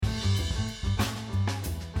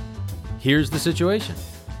Here's the situation.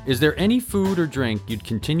 Is there any food or drink you'd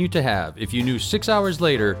continue to have if you knew 6 hours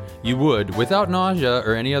later you would, without nausea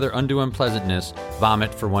or any other undue unpleasantness,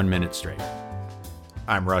 vomit for 1 minute straight?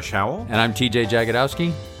 I'm Rush Howell. And I'm TJ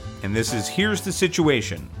Jagodowski. And this is Here's the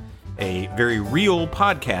Situation, a very real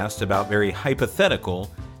podcast about very hypothetical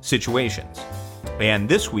situations. And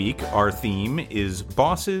this week, our theme is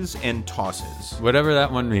bosses and tosses. Whatever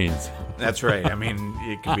that one means. That's right. I mean,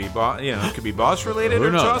 it could be it could be boss related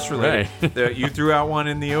or toss related. Right. You threw out one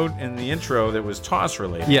in the intro that was toss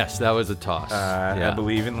related. Yes, that was a toss. I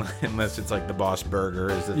believe, unless it's like the Boss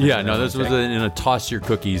Burger. Is the thing this was in a toss your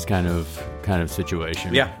cookies kind of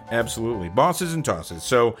situation. Yeah, absolutely. Bosses and tosses.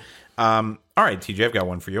 So, all right, TJ, I've got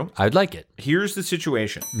one for you. I'd like it. Here's the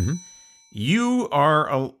situation. Mm-hmm.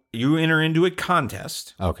 You enter into a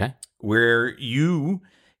contest. Okay. Where you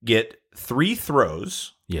get 3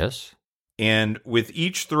 throws. Yes. And with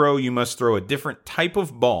each throw, you must throw a different type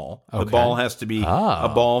of ball. Okay. The ball has to be a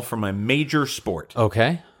ball from a major sport.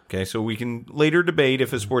 Okay. Okay, so we can later debate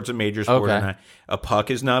if a sport's a major sport or not. A puck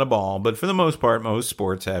is not a ball, but for the most part, most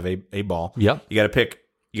sports have a ball. Yep. You got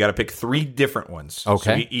to pick 3 different ones.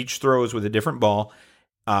 Okay. So each throw is with a different ball.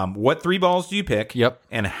 What 3 balls do you pick? Yep.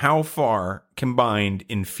 And how far combined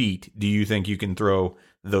in feet do you think you can throw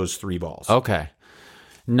those 3 balls? Okay.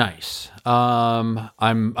 Nice. I'm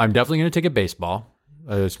definitely going to take a baseball.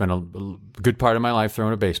 I spent a good part of my life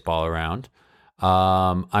throwing a baseball around.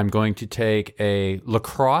 I'm going to take a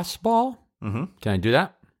lacrosse ball. Mm-hmm. Can I do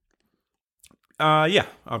that? Yeah,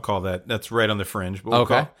 I'll call that. That's right on the fringe. But we'll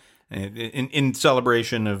okay. In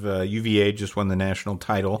celebration of UVA just won the national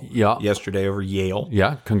title yesterday over Yale.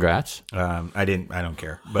 Yeah, congrats. I don't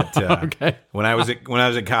care. But okay. when I was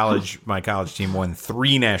at college, my college team won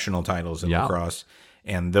 3 national titles in lacrosse.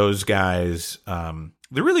 And those guys, the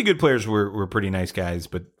really good players were pretty nice guys,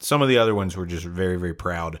 but some of the other ones were just very, very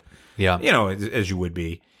proud. Yeah. As you would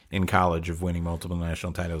be in college of winning multiple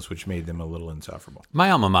national titles, which made them a little insufferable. My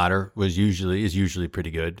alma mater is usually pretty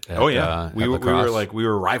good. At, we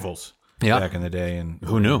were rivals back in the day, and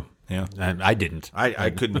who knew? Yeah, I didn't. I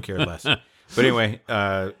couldn't care less. But anyway,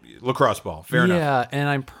 lacrosse ball, fair enough. Yeah, and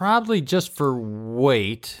I'm probably just for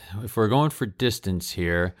weight, if we're going for distance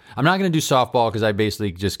here, I'm not going to do softball because I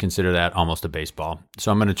basically just consider that almost a baseball.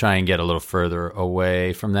 So I'm going to try and get a little further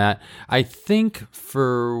away from that. I think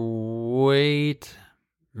for weight,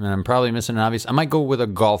 and I'm probably missing an obvious, I might go with a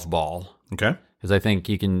golf ball. Okay. Because I think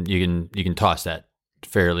you can toss that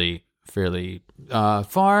fairly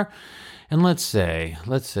far. And let's say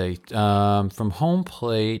from home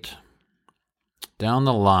plate down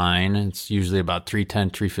the line, it's usually about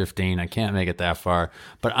 310, 315. I can't make it that far.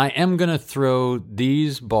 But I am going to throw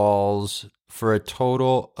these balls for a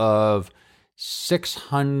total of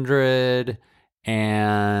 690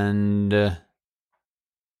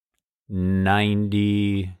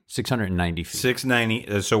 feet.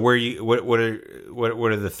 690. So what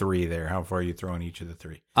are the 3 there? How far are you throwing each of the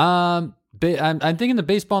 3? I'm thinking the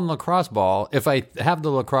baseball and lacrosse ball, if I have the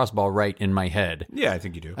lacrosse ball right in my head. Yeah, I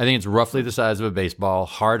think you do. I think it's roughly the size of a baseball,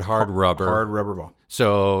 hard rubber. Hard rubber ball.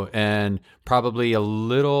 So, and probably a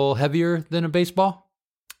little heavier than a baseball?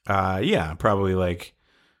 Yeah, probably like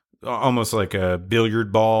almost like a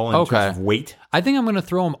billiard ball in terms of weight. I think I'm going to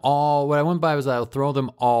throw them all. What I went by was I'll throw them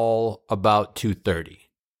all about 230.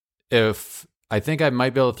 If I think I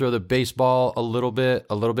might be able to throw the baseball a little bit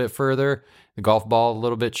further, the golf ball a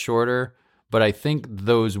little bit shorter, but I think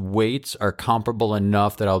those weights are comparable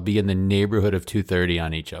enough that I'll be in the neighborhood of 230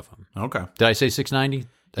 on each of them. Okay. Did I say 690?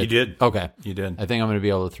 You did. Okay. You did. I think I'm going to be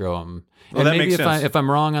able to throw them. Well, and that maybe makes sense. if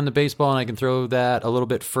I'm wrong on the baseball and I can throw that a little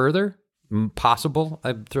bit further, possible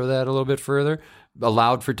I'd throw that a little bit further,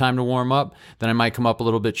 allowed for time to warm up, then I might come up a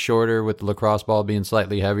little bit shorter with the lacrosse ball being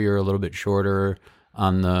slightly heavier, a little bit shorter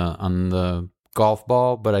on the golf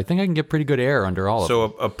ball, but I think I can get pretty good air under all of them. So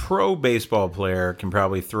a pro baseball player can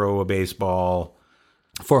probably throw a baseball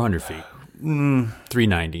 400 feet,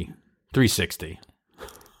 390, 360.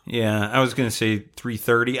 Yeah, I was going to say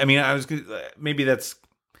 330. I mean, maybe that's,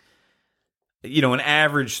 an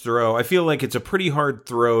average throw. I feel like it's a pretty hard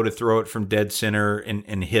throw to throw it from dead center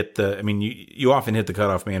and hit the, I mean, you often hit the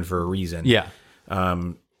cutoff man for a reason. Yeah.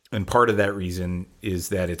 And part of that reason is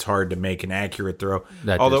that it's hard to make an accurate throw.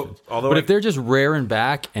 But if they're just rearing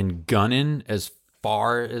back and gunning as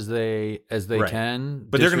far as they can,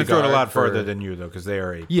 but they're going to throw it a lot farther than you though, because they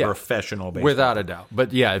are a professional baseball without a doubt.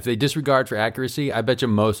 But yeah, if they disregard for accuracy, I bet you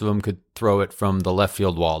most of them could throw it from the left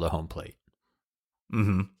field wall to home plate.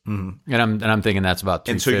 Mm-hmm. Mm-hmm. And I'm thinking that's about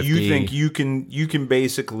 250. And so you think you can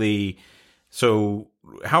basically. So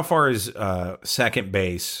how far is second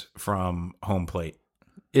base from home plate?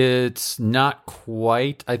 It's not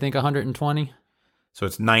quite, I think, 120. So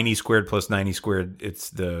it's 90 squared plus 90 squared. It's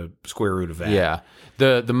the square root of that. Yeah.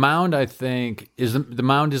 The mound, I think, is the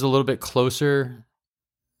mound is a little bit closer.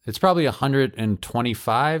 It's probably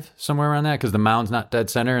 125, somewhere around that, because the mound's not dead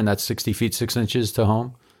center, and that's 60 feet 6 inches to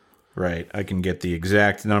home. Right. I can get the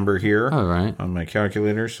exact number here All right. on my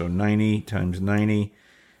calculator. So 90 times 90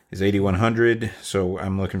 is 8,100. So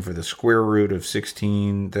I'm looking for the square root of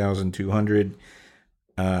 16,200.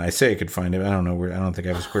 I say I could find it. I don't know where. I don't think I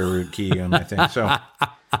have a square root key on my thing. So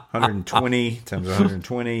 120 times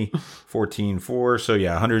 120, 14.4. So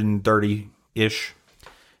yeah, 130-ish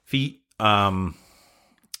feet.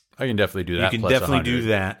 I can definitely do that. You can plus definitely 100. do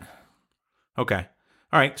that. Okay.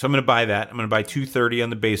 All right. So I'm going to buy that. I'm going to buy 230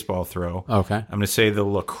 on the baseball throw. Okay. I'm going to say the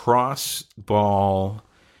lacrosse ball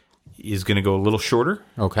is going to go a little shorter.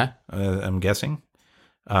 Okay. I'm guessing.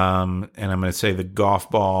 And I'm going to say the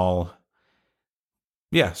golf ball.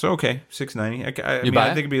 Yeah. So, okay. 690. I mean, I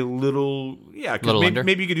think it'd be a little, yeah. Little under?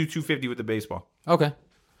 Maybe you could do 250 with the baseball. Okay.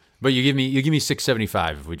 But you give me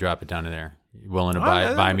 675 if we drop it down to there. You willing to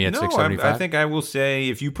buy me at 675? I think I will say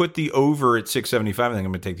if you put the over at 675, I think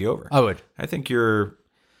I'm going to take the over. I would. I think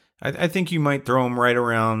I think you might throw them right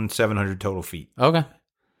around 700 total feet. Okay.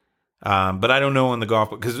 But I don't know on the golf,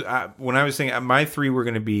 because when I was thinking, my three were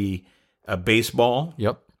going to be a baseball.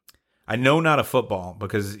 Yep. I know not a football,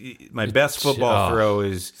 because my best football throw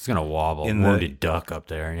is It's gonna wobble. in Wounded duck up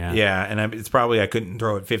there. Yeah. yeah, and it's probably I couldn't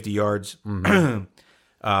throw it 50 yards. Tennis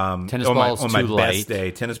ball's on my too best light.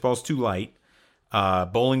 day. Tennis ball's too light.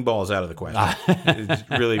 Bowling ball's out of the question. It's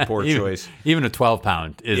really poor choice. Even a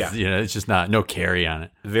 12-pound is, Yeah. it's just no carry on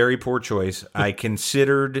it. Very poor choice. I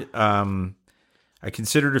considered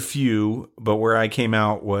a few, but where I came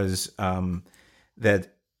out was that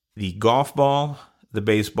the golf ball, the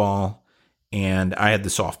baseball, and I had the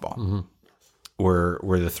softball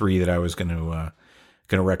were the three that I was going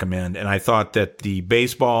to recommend. And I thought that the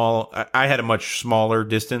baseball, I had a much smaller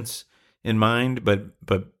distance in mind, but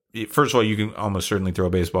first of all, you can almost certainly throw a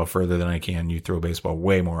baseball further than I can. You throw a baseball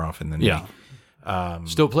way more often than me.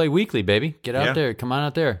 Still play weekly, baby. Get out there. Come on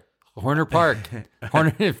out there. Horner Park.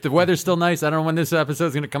 If the weather's still nice, I don't know when this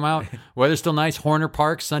episode's going to come out. Weather's still nice. Horner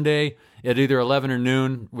Park, Sunday at either 11 or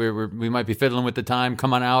noon. We might be fiddling with the time.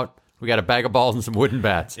 Come on out. We got a bag of balls and some wooden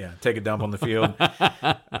bats. Yeah, take a dump on the field.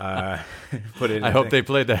 Put it. I hope they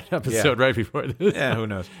played that episode right before this. Yeah, who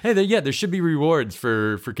knows? Hey, there should be rewards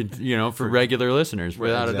for regular listeners,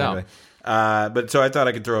 without a doubt. But so I thought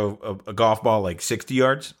I could throw a golf ball like 60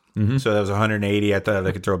 yards. So that was 180. I thought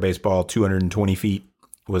I could throw a baseball 220 feet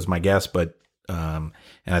was my guess, but and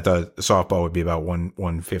I thought the softball would be about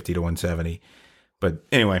 150 to 170. But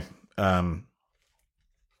anyway,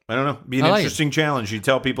 I don't know. It'd be an interesting challenge. You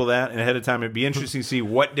tell people that, and ahead of time, it'd be interesting to see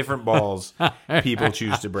what different balls people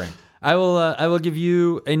choose to bring. I will give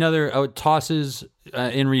you another tosses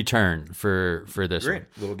in return for this Great. one.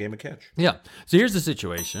 Little game of catch. Yeah. So here's the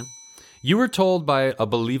situation. You were told by a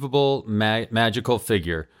believable magical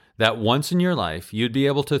figure that once in your life, you'd be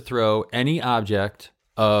able to throw any object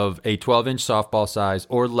of a 12-inch softball size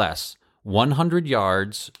or less, 100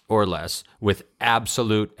 yards or less, with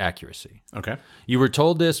absolute accuracy. Okay. You were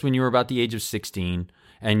told this when you were about the age of 16,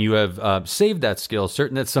 and you have saved that skill,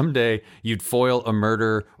 certain that someday you'd foil a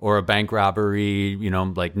murder or a bank robbery,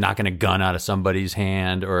 like knocking a gun out of somebody's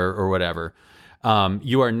hand or whatever.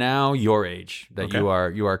 You are now your age that you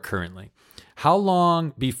are currently. How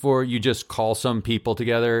long before you just call some people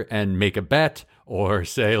together and make a bet, or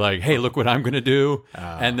say like, "Hey, look what I'm going to do,"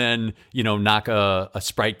 and then knock a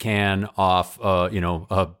Sprite can off,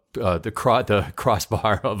 the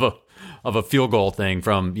crossbar of a field goal thing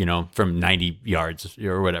from 90 yards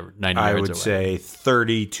or whatever. 90 I yards would away. say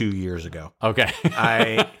 32 years ago. Okay.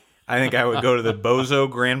 I think I would go to the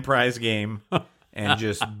Bozo Grand Prize game and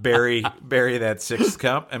just bury that sixth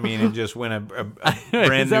cup. I mean, and just win a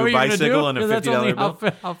brand new bicycle and a $50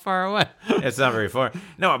 bill. How far away? It's not very far.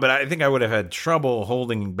 No, but I think I would have had trouble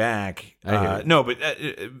holding back. No, but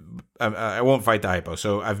I won't fight the hypo.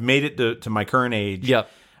 So I've made it to my current age. Yep.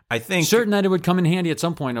 I think certain that it would come in handy at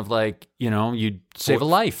some point of you'd save a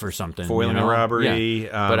life or something. Foiling a robbery.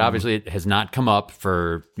 Yeah. But obviously it has not come up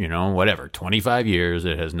for, 25 years.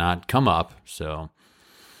 It has not come up. So.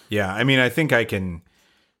 Yeah. I mean, I think I can,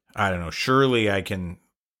 I don't know, surely I can.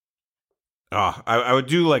 I would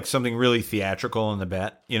do like something really theatrical in the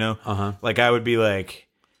bet, Like I would be like,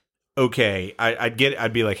 okay, I'd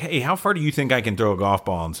be like, hey, how far do you think I can throw a golf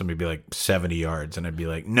ball? And somebody'd be like 70 yards. And I'd be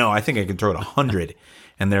like, no, I think I can throw it 100.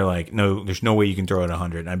 And they're like, no, there's no way you can throw it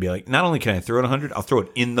 100. And I'd be like, not only can I throw it 100, I'll throw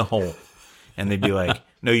it in the hole. And they'd be like,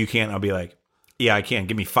 no, you can't. I'll be like, yeah, I can.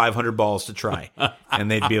 Give me 500 balls to try.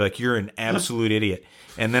 And they'd be like, you're an absolute idiot.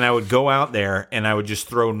 And then I would go out there and I would just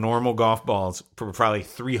throw normal golf balls for probably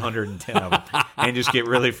 310 of them and just get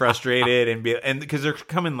really frustrated and because they're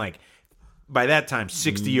coming like, by that time,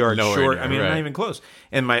 60 yards Nowhere short. near, I mean, right. not even close.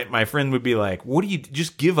 And my friend would be like, what do you,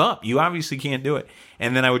 just give up. You obviously can't do it.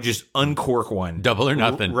 And then I would just uncork one. Double or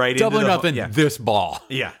nothing. Right Double or into the, nothing. Yeah. This ball.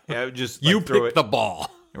 Yeah. I would just You throw pick it. the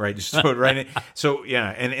ball. Right. Just throw it right in. So, yeah.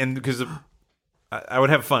 And because I would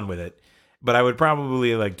have fun with it. But I would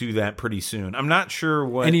probably like do that pretty soon. I'm not sure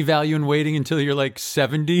what. Any value in waiting until you're like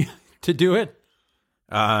 70 to do it?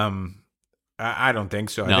 I don't think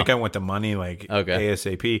so. No. I think I want the money like Okay.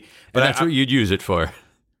 ASAP. But But that's what you'd use it for.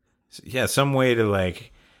 yeah, some way to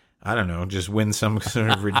like, I don't know, just win some sort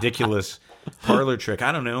of ridiculous parlor trick.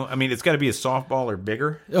 I don't know. I mean, it's got to be a softball or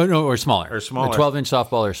bigger. Oh, no, or smaller. Or smaller. A 12-inch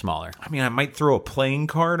softball or smaller. I mean, I might throw a playing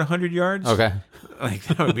card 100 yards. Okay. Like,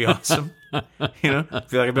 that would be awesome. You know, I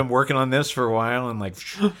feel like I've been working on this for a while and like,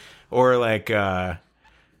 or like, I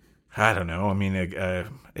don't know. I mean,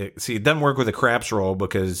 it doesn't work with a craps roll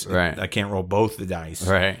because Right. I can't roll both the dice.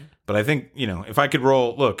 Right. But I think, you know, if I could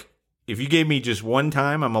roll, look, if you gave me just one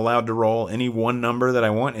time, I'm allowed to roll any one number that I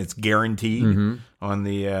want. It's guaranteed on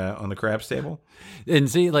the craps table. And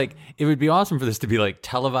see, like, it would be awesome for this to be like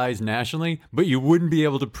televised nationally, but you wouldn't be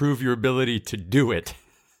able to prove your ability to do it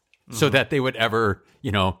so that they would ever,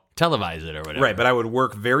 you know, televise it or whatever. Right, but I would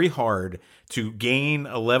work very hard to gain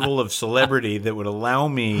a level of celebrity that would allow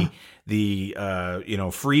me the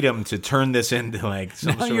freedom to turn this into like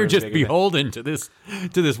some Now sort you're of just big event. beholden to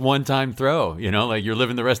this one-time throw, you know, like you're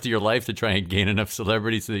living the rest of your life to try and gain enough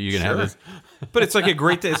celebrity so that you can have Sure. this. But it's like a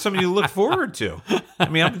great day. It's something to look forward to. I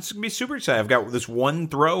mean, I'm going to be super excited. I've got this one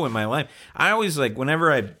throw in my life. I always like,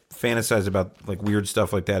 whenever I fantasize about like weird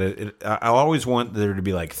stuff like that, I'll always want there to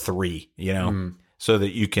be like 3, you know, so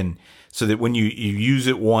that when you use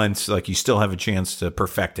it once, like you still have a chance to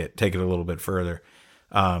perfect it, take it a little bit further.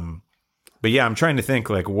 But yeah, I'm trying to think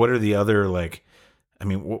like, what are the other, like, I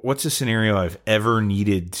mean, what's a scenario I've ever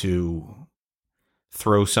needed to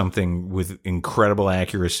throw something with incredible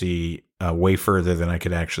accuracy way further than I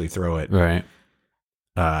could actually throw it. Right.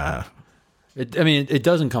 It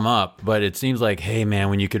doesn't come up, but it seems like, hey, man,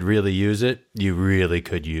 when you could really use it, you really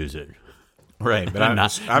could use it. Right. But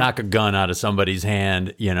knock a gun out of somebody's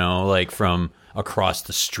hand, you know, like from across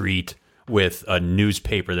the street with a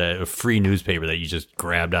free newspaper that you just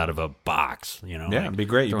grabbed out of a box, you know. Yeah, like it'd be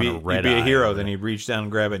great. You'd throwing be a hero. eye. Then he'd reach down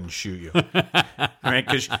and grab it and shoot you. Right?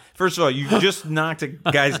 Because first of all, you just knocked a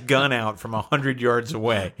guy's gun out from 100 yards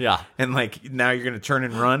away. Yeah. And like now you're going to turn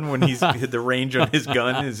and run when the range on his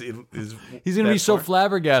gun is He's going to be so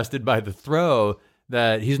flabbergasted by the throw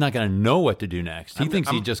that he's not going to know what to do next. He thinks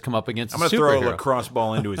he'd just come up against I'm a going to throw a superhero. lacrosse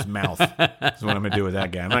ball into his mouth. That's what I'm going to do with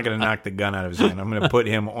that guy. I'm not going to knock the gun out of his hand. I'm going to put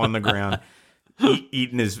him on the ground,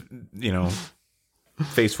 eating his,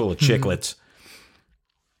 face full of chiclets.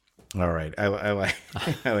 All right. I like.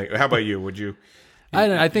 How about you? Would you?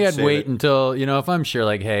 I think I'd say wait that- until, if I'm sure,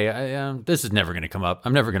 like, hey, this is never going to come up.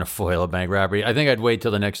 I'm never going to foil a bank robbery. I think I'd wait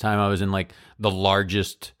till the next time I was in, like, the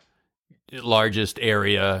largest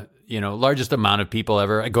area, largest amount of people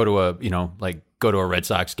ever. I go to a Red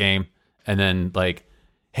Sox game and then, like,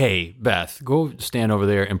 hey, Beth, go stand over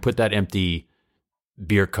there and put that empty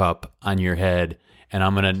beer cup on your head and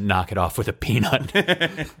I'm going to knock it off with a peanut.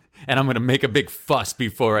 And I'm going to make a big fuss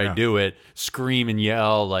before I do it, scream and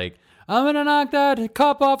yell, like, I'm going to knock that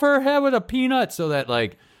cup off her head with a peanut, so that,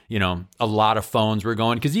 like, a lot of phones were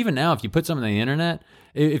going. Because even now, if you put something on the internet,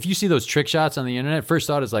 if you see those trick shots on the internet, first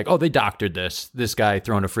thought is like, oh, they doctored this guy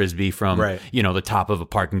throwing a Frisbee from, the top of a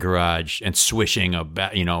parking garage and swishing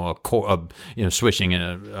swishing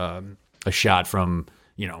a shot from,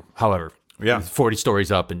 however, 40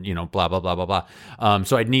 stories up and, blah, blah, blah, blah, blah.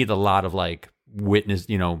 So I'd need a lot of, like,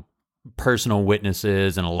 personal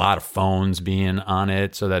witnesses and a lot of phones being on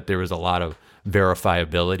it so that there was a lot of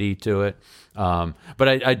verifiability to it. But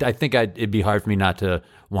I think it'd be hard for me not to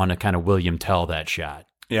want to kind of William Tell that shot.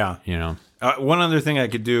 Yeah. One other thing I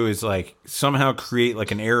could do is like somehow create like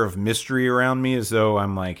an air of mystery around me, as though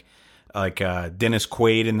I'm like Dennis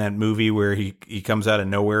Quaid in that movie where he comes out of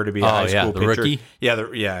nowhere to be a high school the pitcher. rookie?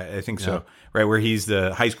 Yeah, I think so. Right, where he's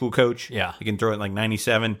the high school coach. Yeah. He can throw it like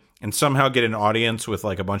 97 and somehow get an audience with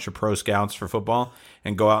like a bunch of pro scouts for football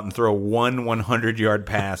and go out and throw one 100-yard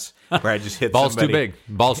pass where I just hit Ball's somebody.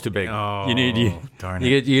 Ball's too big. Oh, darn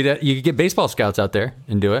it. You could get baseball scouts out there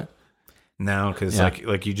and do it. No, because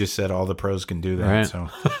like you just said, all the pros can do that. Right. So, all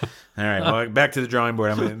right. Well, back to the drawing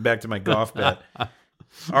board. Back to my golf bet.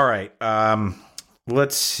 All right.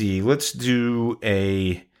 Let's see. Let's do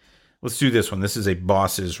this one. This is a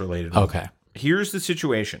bosses related one. Okay. here's the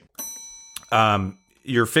situation.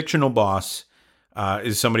 Your fictional boss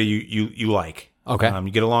is somebody you like. Okay.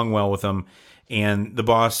 You get along well with them, and the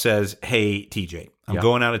boss says, "Hey, TJ, I'm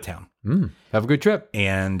going out of town. Have a good trip."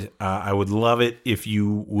 And I would love it if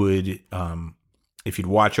you would, if you'd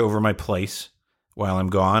watch over my place while I'm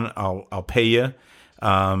gone. I'll pay you.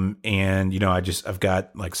 And I've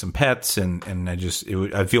got like some pets, and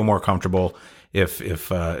I'd feel more comfortable if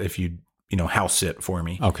you house sit for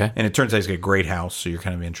me. Okay. And it turns out he's got a great house, so you're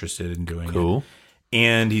kind of interested in doing it. Cool.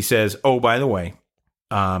 And he says, "Oh, by the way,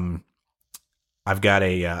 I've got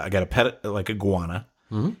I got a pet like iguana."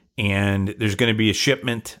 Mm-hmm. And there's going to be a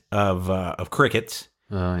shipment of crickets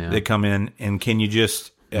that come in. And can you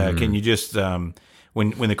just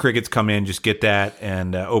when the crickets come in, just get that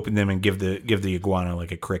and open them and give the iguana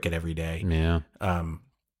like a cricket every day. Yeah.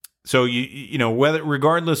 So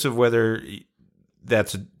regardless of whether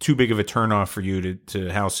that's too big of a turnoff for you to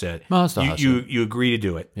house sit, you agree to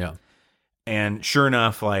do it. Yeah. And sure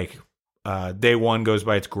enough, like day one goes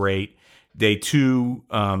by, it's great. Day two,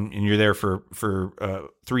 and you're there for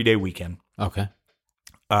 3-day weekend. Okay.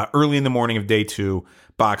 Early in the morning of day two,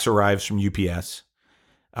 box arrives from UPS.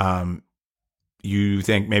 You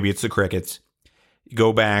think maybe it's the crickets. You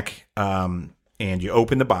go back and you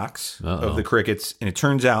open the box of the crickets, and it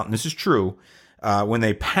turns out, and this is true, when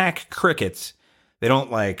they pack crickets, they don't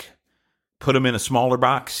like put them in a smaller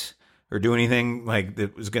box or do anything like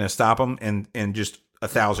that was going to stop them, and just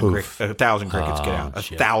 1,000 crickets get out.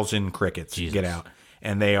 1,000 crickets get out,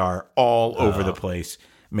 and they are all over the place,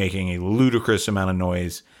 making a ludicrous amount of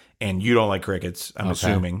noise. And you don't like crickets, I'm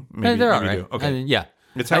assuming. Maybe, they're all right. You do. Okay, I mean, yeah.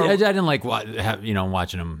 It's I didn't like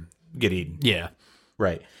watching them get eaten. Yeah,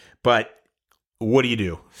 right. But what do you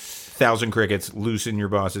do? 1,000 crickets loose in your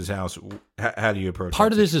boss's house. How do you approach?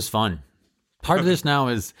 Part of this is fun. Part of this now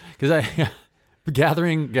is because I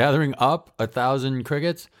gathering up 1,000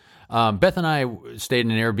 crickets. Beth and I stayed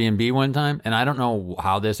in an Airbnb one time, and I don't know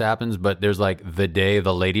how this happens, but there's like the day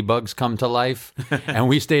the ladybugs come to life, and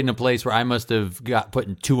we stayed in a place where I must have put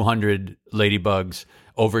in 200 ladybugs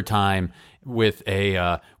over time with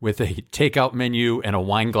a takeout menu and a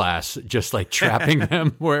wine glass, just like trapping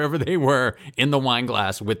them wherever they were in the wine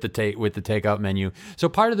glass with the takeout menu. So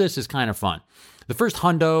part of this is kind of fun. The first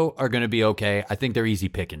hundo are going to be okay. I think they're easy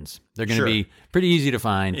pickings. They're going to be pretty easy to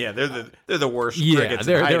find. Yeah, they're the worst. Yeah, crickets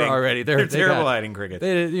they're already they're terrible hiding crickets.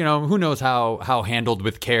 Who knows how handled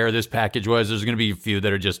with care this package was. There's going to be a few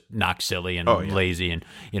that are just knocked silly and lazy, and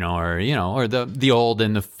or the old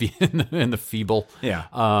and the and the feeble. Yeah,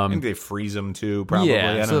 I think they freeze them too. Probably.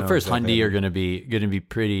 Yeah, so the first hundy are going to be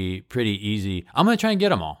pretty easy. I'm going to try and get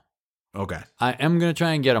them all. Okay, I am going to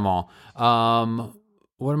try and get them all.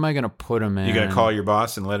 What am I going to put them in? You going to call your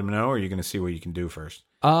boss and let him know, or are you going to see what you can do first?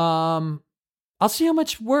 I'll see how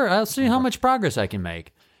much work. I'll see how much progress I can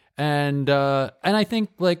make, and I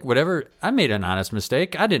think like whatever. I made an honest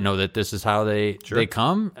mistake. I didn't know that this is how they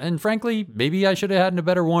come, and frankly, maybe I should have had a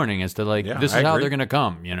better warning as to this is how they're going to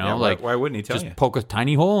come. Why wouldn't he tell you? Just poke a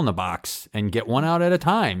tiny hole in the box and get one out at a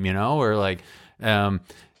time. Or like,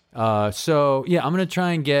 so yeah, I'm going to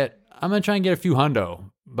try and get a few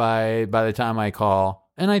hundo by the time I call.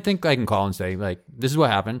 And I think I can call and say, like, this is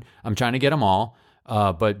what happened. I'm trying to get them all,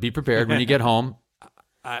 but be prepared when you get home.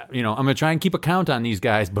 I'm going to try and keep a count on these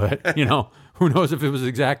guys, but, who knows if it was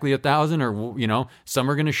exactly 1,000 or,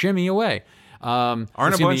 some are going to shimmy away. Aren't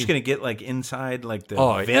a bunch going to get, like, inside, like, the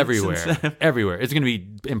vents everywhere. Everywhere. It's going to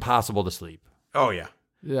be impossible to sleep. Oh, yeah.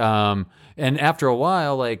 And after a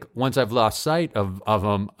while, like, once I've lost sight of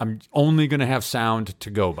them, I'm only going to have sound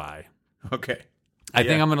to go by. Okay. I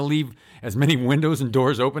think I'm going to leave as many windows and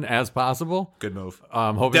doors open as possible. Good move.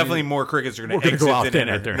 Definitely more crickets are going to exit than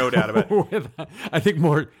enter. No doubt about it. I think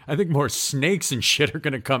more snakes and shit are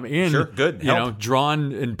going to come in. Sure, good.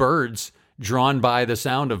 Drawn and birds drawn by the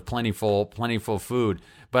sound of plentiful food.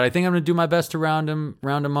 But I think I'm going to do my best to round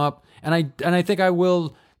them up, and I think I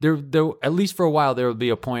will. There at least for a while there will be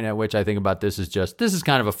a point at which I think about this is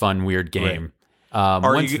kind of a fun weird game. Right.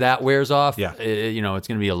 Once that wears off, it's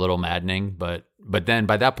going to be a little maddening, but then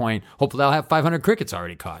by that point, hopefully I'll have 500 crickets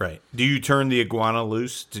already caught. Right. Do you turn the iguana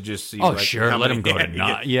loose to just see? Oh, sure. Let him go to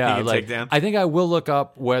not. Yeah. Like, I think I will look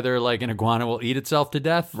up whether like an iguana will eat itself to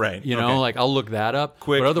death. Right. Like I'll look that up.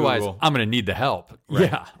 Quick. But otherwise, Google. I'm going to need the help.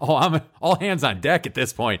 Right. Yeah. Oh, I'm all hands on deck at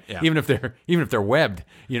this point. Yeah. Even if they're webbed.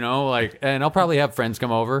 And I'll probably have friends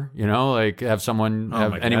come over. Like have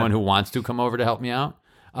anyone who wants to come over to help me out.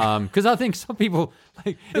 Because I think some people,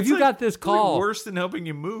 like, if It's you like- got this it's like call. worse than helping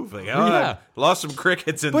you move. Like, Yeah. I lost some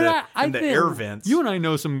crickets in But the think air vents. You and I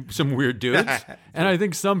know some weird dudes, and I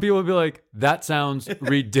think some people would be like, "That sounds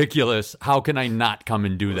ridiculous. How can I not come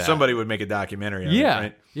and do that?" Somebody would make a documentary on it, yeah,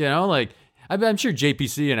 right? you know, like I'm sure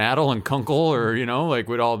JPC and Adel and Kunkel, or like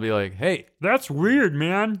would all be like, "Hey, that's weird,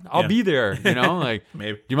 man. I'll Yeah. be there." You know, like,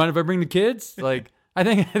 Maybe. do you mind if I bring the kids? Like, I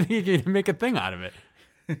think you can make a thing out of it.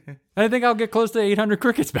 I think I'll get close to 800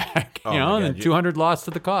 crickets back, Oh, my and God. 200 lost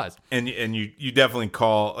to the cause. And you definitely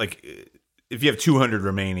call, like, if you have 200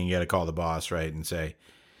 remaining, you got to call the boss, right, and say,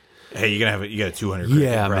 "Hey, you got a 200 cricket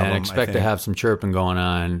Yeah, problem. man. I Expect to think have some chirping going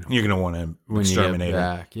on you're gonna want to when exterminate you get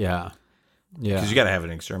them back. Yeah. Yeah. because you got to have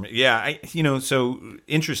an exterminate." Yeah, so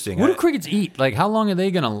interesting. What do I crickets eat? Like, how long are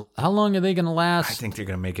they gonna last? think they're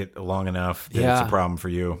gonna make it long enough that Yeah. it's a problem for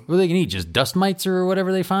you. What are they gonna eat? Just dust mites or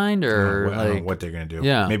whatever they find, or I don't know like what they're gonna do.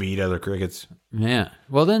 Yeah. Maybe eat other crickets. yeah.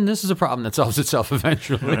 Well, then this is a problem that solves itself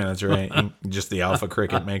eventually. Yeah, that's right. And just the alpha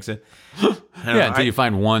cricket makes it. I don't know. Yeah, until you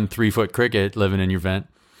find one 3-foot cricket living in your vent.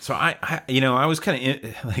 So I was kind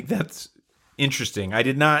of like, that's interesting. I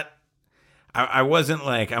did not. I wasn't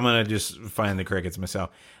like, I'm gonna just find the crickets myself.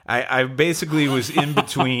 I basically was in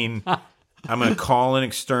between. I'm gonna call an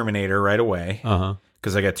exterminator right away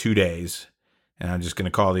because I got 2 days, and I'm just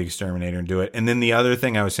gonna call the exterminator and do it. And then the other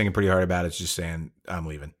thing I was thinking pretty hard about is just saying I'm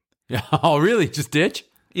leaving. Yeah. Oh, really? Just ditch?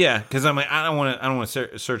 Yeah, because I'm like, I don't want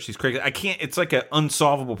to search these crickets. I can't. It's like an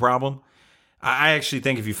unsolvable problem. I actually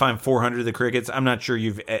think if you find 400 of the crickets, I'm not sure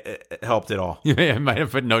you've helped at all. Yeah, I might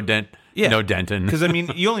have put no dent. Yeah. No dent in. Because, I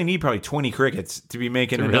mean, you only need probably 20 crickets to be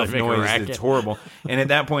making To really enough make a noise that racket. it's horrible. And at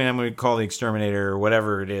that point, I'm going to call the exterminator or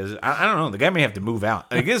whatever it is. I don't know. The guy may have to move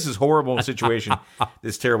out. Like, this is a horrible situation,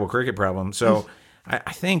 this terrible cricket problem. So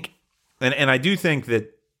I think, and I do think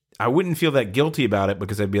that I wouldn't feel that guilty about it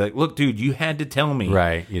because I'd be like, look, dude, you had to tell me.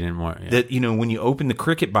 Right. You didn't want. Yeah. That, when you open the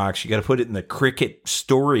cricket box, you got to put it in the cricket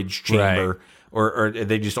storage chamber, or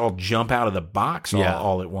they just all jump out of the box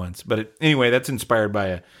all at once. But anyway, that's inspired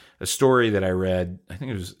by a story that I read. I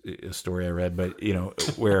think it was a story I read, but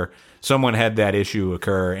where someone had that issue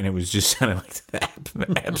occur, and it was just sounded like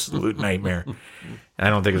the absolute nightmare. And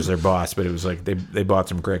I don't think it was their boss, but it was like they bought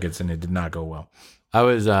some crickets, and it did not go well. I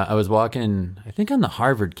was walking, I think, on the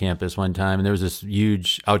Harvard campus one time, and there was this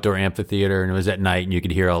huge outdoor amphitheater, and it was at night, and you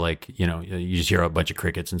could hear all you just hear a bunch of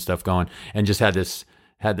crickets and stuff going, and just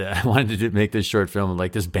I wanted to make this short film, and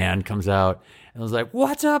like this band comes out, and I was like,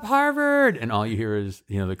 "What's up, Harvard?" And all you hear is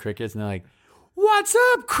the crickets, and they're like, "What's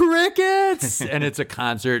up, crickets?" And it's a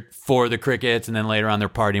concert for the crickets, and then later on they're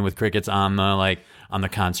partying with crickets on the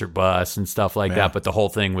concert bus and stuff like that. But the whole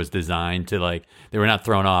thing was designed to they were not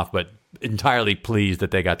thrown off, but entirely pleased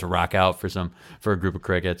that they got to rock out for a group of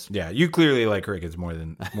crickets. Yeah, you clearly like crickets more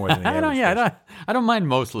than the average person. I don't mind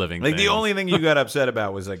most living Like things. the only thing you got upset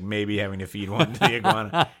about was like maybe having to feed one to the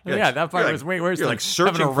iguana. You're Yeah, like- that part you're was like- way worse You're than like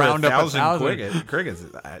searching having to for round up 1,000 crickets.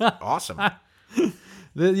 Awesome.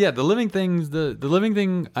 The living things, the living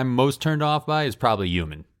thing I'm most turned off by is probably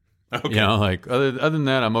human. Okay. Other than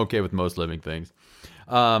that, I'm okay with most living things.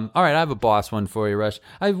 All right, I have a boss one for you, Rush.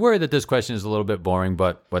 I worry that this question is a little bit boring,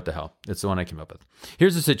 but what the hell? It's the one I came up with.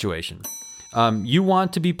 Here's the situation. You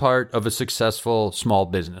want to be part of a successful small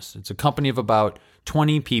business. It's a company of about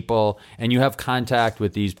 20 people, and you have contact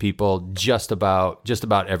with these people just about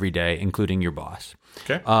every day, including your boss.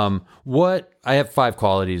 Okay. I have 5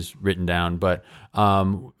 qualities written down, but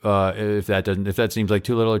if that seems like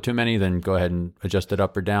too little or too many, then go ahead and adjust it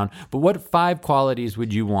up or down. But what 5 qualities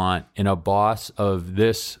would you want in a boss of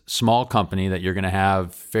this small company that you're going to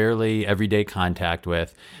have fairly everyday contact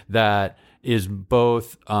with, that is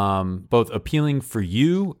both appealing for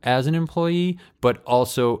you as an employee, but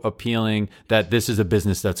also appealing that this is a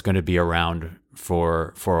business that's going to be around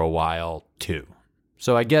for a while too?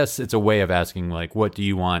 So I guess it's a way of asking, like, what do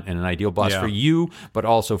you want in an ideal boss for you, but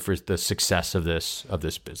also for the success of this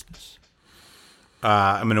business?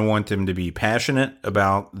 I'm going to want them to be passionate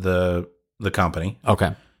about the company.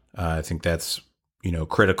 Okay. I think that's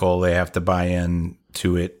critical. They have to buy in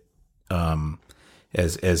to it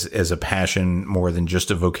as a passion more than just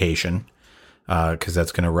a vocation, because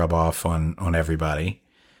that's going to rub off on everybody.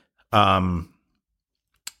 I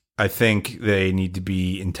think they need to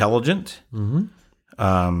be intelligent. Mm-hmm.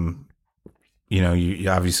 You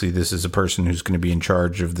obviously this is a person who's going to be in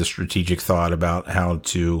charge of the strategic thought about how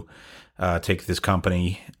to take this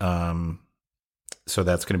company. So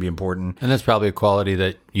that's going to be important. And that's probably a quality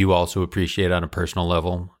that you also appreciate on a personal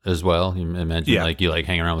level as well. You imagine you like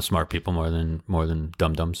hanging around with smart people more than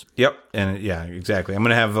dum-dums. Yep. And yeah, exactly. I'm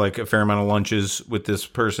going to have like a fair amount of lunches with this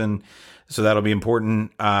person. So that'll be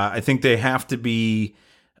important. I think they have to be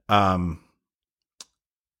I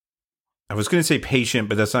was going to say patient,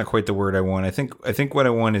 but that's not quite the word I want. I think what I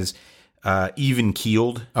want is even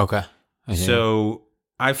keeled. Okay. So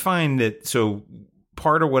I find that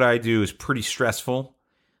part of what I do is pretty stressful,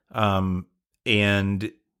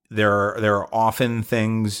 and there are often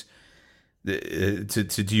things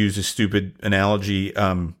to use a stupid analogy.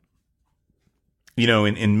 In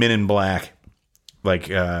Men in Black, like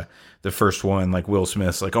the first one, like Will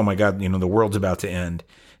Smith's like, oh my God, the world's about to end.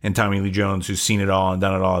 And Tommy Lee Jones, who's seen it all and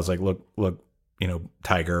done it all, is like, look,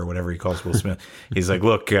 Tiger or whatever he calls Will Smith. He's like,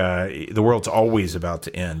 look, the world's always about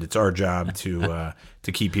to end. It's our job to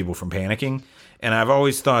keep people from panicking. And I've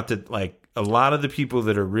always thought that like a lot of the people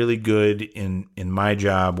that are really good in my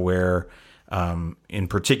job, where in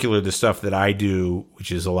particular the stuff that I do,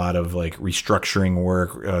 which is a lot of like restructuring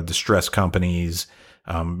work, distress companies,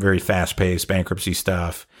 very fast paced bankruptcy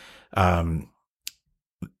stuff.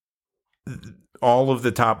 All of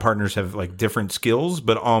the top partners have like different skills,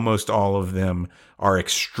 but almost all of them are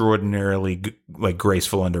extraordinarily like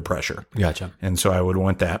graceful under pressure. Gotcha. And so I would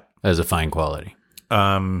want that as a fine quality.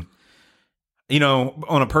 On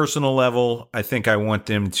a personal level, I think I want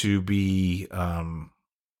them to be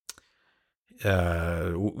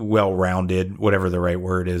well-rounded, whatever the right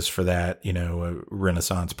word is for that, a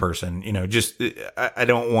Renaissance person, I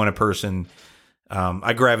don't want a person.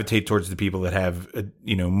 I gravitate towards the people that have,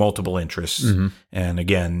 multiple interests. Mm-hmm. And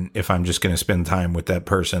again, if I'm just going to spend time with that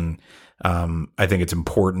person, I think it's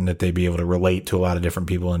important that they be able to relate to a lot of different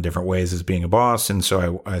people in different ways as being a boss. And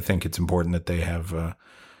so I think it's important that they have,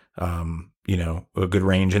 a good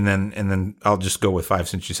range. And then I'll just go with 5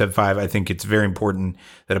 since you said 5. I think it's very important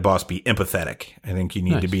that a boss be empathetic. I think you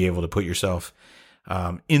need to be able to put yourself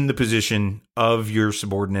in the position of your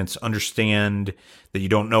subordinates, understand that you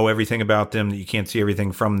don't know everything about them, that you can't see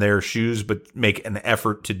everything from their shoes, but make an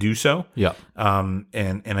effort to do so. Yeah.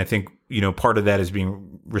 And I think, part of that is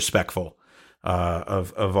being respectful,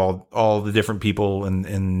 of all the different people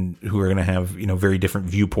and who are going to have, very different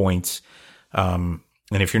viewpoints. And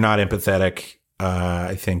if you're not empathetic,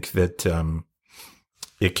 I think that,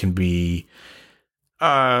 it can be,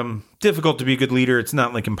 difficult to be a good leader. It's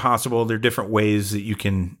not like impossible. There are different ways that you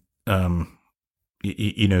can,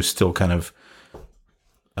 still kind of,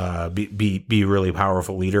 be a really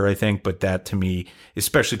powerful leader, I think. But that to me,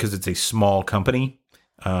 especially because it's a small company,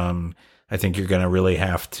 I think you're going to really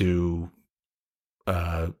have to,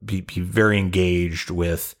 be very engaged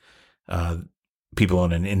with, people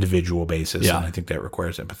on an individual basis. Yeah. And I think that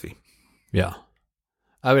requires empathy. Yeah.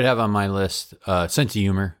 I would have on my list, sense of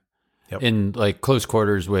humor. Yep. In like close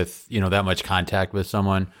quarters with, that much contact with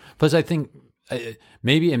someone. Plus I think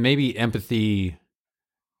maybe empathy.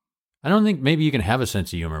 I don't think maybe you can have a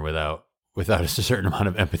sense of humor without a certain amount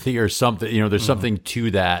of empathy or something, there's something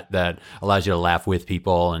to that allows you to laugh with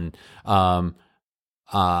people and,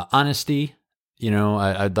 honesty,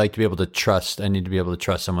 I'd like to be able to trust. I need to be able to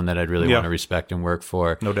trust someone that I'd really want to respect and work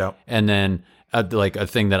for. No doubt. And then, like a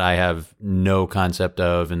thing that I have no concept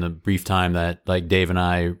of in the brief time that like Dave and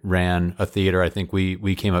I ran a theater, I think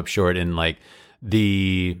we came up short in like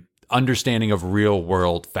the understanding of real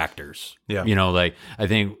world factors. Yeah. Like I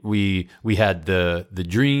think we had the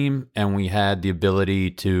dream and we had the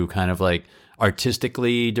ability to kind of like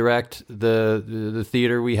artistically direct the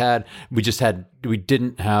theater we had. We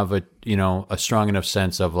didn't have a strong enough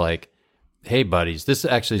sense of like, hey buddies, this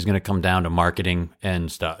actually is going to come down to marketing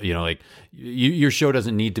and stuff. Like your show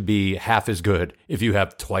doesn't need to be half as good if you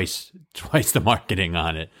have twice the marketing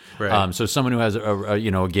on it. Right. So someone who has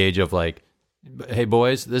a gauge of like, hey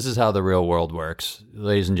boys, this is how the real world works.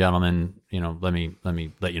 Ladies and gentlemen, let me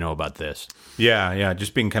let you know about this. Yeah.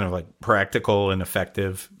 Just being kind of like practical and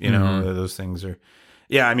effective, those things are,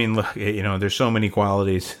 yeah. I mean, look, there's so many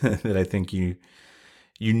qualities that I think you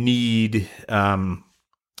need,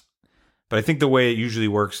 but I think the way it usually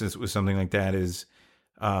works with something like that is,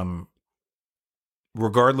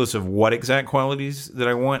 regardless of what exact qualities that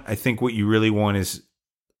I want, I think what you really want is,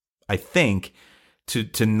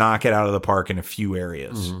 to knock it out of the park in a few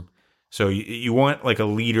areas. Mm-hmm. So you want like a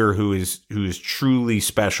leader who is truly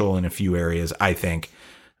special in a few areas, I think,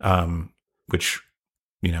 which,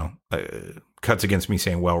 cuts against me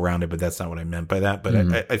saying well-rounded, but that's not what I meant by that.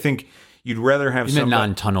 But I think you'd rather have some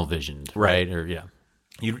non-tunnel visioned, right? Or yeah.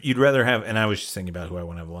 You'd rather have, and I was just thinking about who I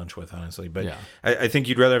want to have lunch with, honestly. But yeah. I think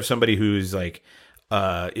you'd rather have somebody who's like,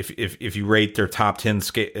 if you rate their top 10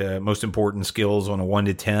 most important skills on a 1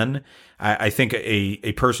 to 10, I think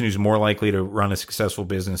a person who's more likely to run a successful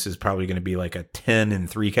business is probably going to be like a 10 in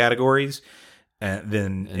 3 categories, and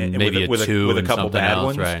maybe with a 2 with a couple bad else,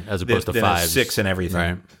 ones, right? As opposed to 5, a 6 in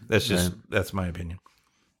everything. Right. That's my opinion.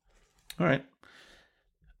 All right.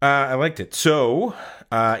 I liked it. So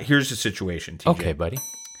here's the situation, TJ. Okay, buddy.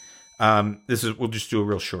 We'll just do a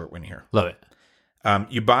real short one here. Love it.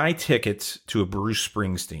 You buy tickets to a Bruce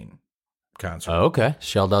Springsteen concert. Okay.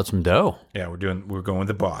 Shelled out some dough. Yeah, we're going with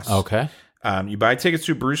the boss. Okay. You buy tickets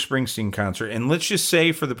to a Bruce Springsteen concert, and let's just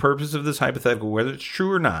say, for the purpose of this hypothetical, whether it's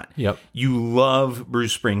true or not, Yep. you love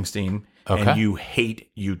Bruce Springsteen and you hate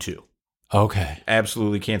U2. Okay.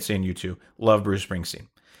 Absolutely can't stand U2. Love Bruce Springsteen.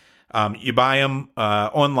 You buy them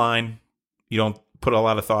online. You don't put a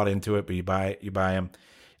lot of thought into it, but you buy them.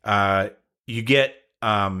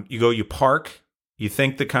 You park. You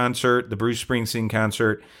think the Bruce Springsteen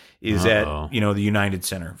concert is at the United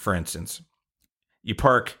Center, for instance. You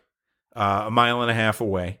park a mile and a half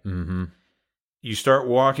away. Mm-hmm. You start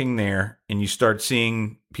walking there, and you start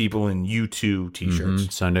seeing people in U2 t-shirts. Mm-hmm.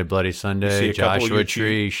 Sunday Bloody Sunday, Joshua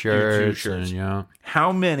Tree shirts. And,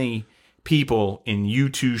 How many people in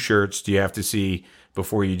U2 shirts do you have to see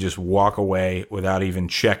before you just walk away without even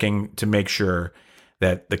checking to make sure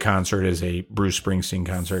that the concert is a Bruce Springsteen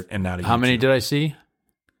concert and not a How U2? many did I see?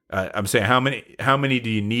 I'm saying how many do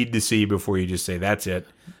you need to see before you just say, that's it,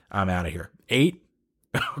 I'm out of here? 8.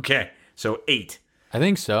 Okay, so 8. I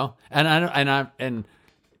think so. And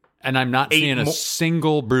I'm not seeing a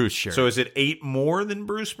single Bruce shirt. So is it 8 more than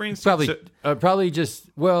Bruce Springsteen? Probably just,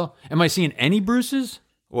 am I seeing any Bruces?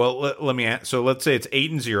 Well, let me ask. So let's say it's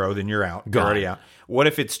 8 and 0, then you're out. You're already out. What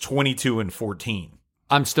if it's 22 and 14?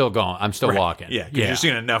 I'm still going. I'm still walking. Yeah, because you're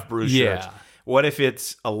seeing enough Bruce shirts. What if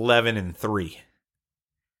it's 11 and 3?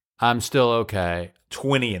 I'm still okay.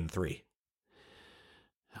 20 and 3.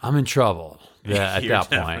 I'm in trouble. Yeah, at that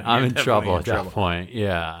point. I'm in trouble at that point.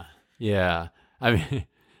 Yeah. Yeah. I mean,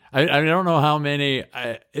 I don't know how many.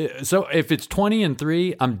 So if it's 20 and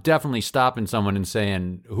 3, I'm definitely stopping someone and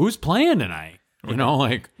saying, who's playing tonight? You know,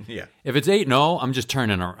 if it's 8-0, I'm just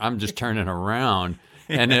turning around.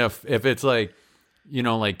 And if it's like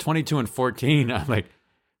 22 and 14, I'm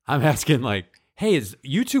asking hey, is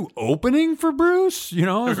U2 opening for Bruce?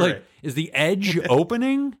 It's is the Edge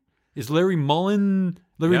opening? Is Larry Mullen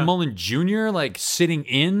Jr. sitting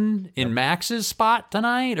in Max's spot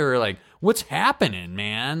tonight? Or what's happening,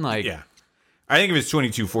 man? I think if it's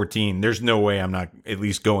 22-14, there's no way I'm not at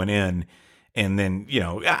least going in. And then,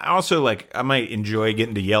 also I might enjoy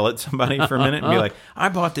getting to yell at somebody for a minute and be like, I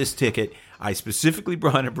bought this ticket. I specifically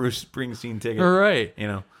brought a Bruce Springsteen ticket. Right.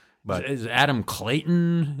 But is Adam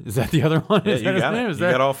Clayton? Is that the other one? Yeah, you got it. You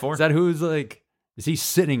got all 4. Is that who's is he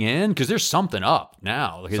sitting in? Because there's something up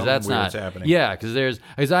now. Because that's not happening. Yeah,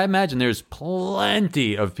 because I imagine there's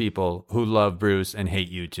plenty of people who love Bruce and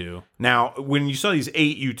hate U2. Now, when you saw these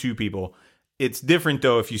 8 U2 people, it's different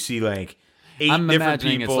though if you see 8 I'm different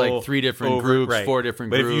imagining people. It's 3 different groups, 4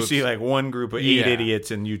 different groups. But if you see one group of 8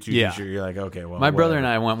 idiots in U2 t-shirt, you're like, okay, well. My brother and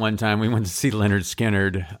I went one time. We went to see Leonard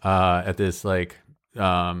Skinner at this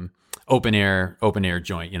open air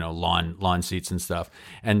joint, lawn seats and stuff.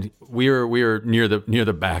 And we were near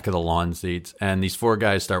the back of the lawn seats, and these 4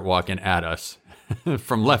 guys start walking at us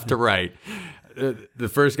from left to right. The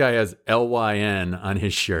first guy has LYN on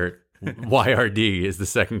his shirt. YRD is the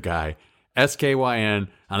second guy. SKYN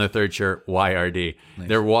on the third shirt. YRD. Nice.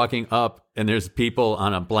 They're walking up, and there's people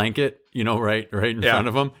on a blanket, right in front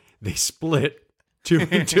of them. They split 2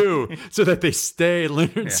 and 2 so that they stay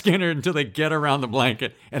Leonard Skinner until they get around the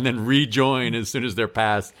blanket and then rejoin as soon as they're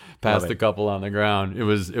past the couple on the ground. It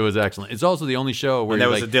was excellent. It's also the only show where that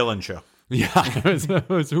was a Dylan show. Yeah, it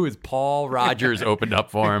was Paul Rogers opened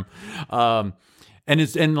up for him, and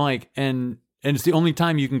it's the only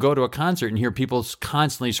time you can go to a concert and hear people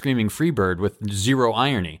constantly screaming "Freebird" with zero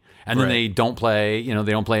irony, and then they don't play. They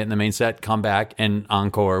don't play it in the main set. Come back and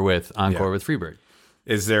encore with "Freebird."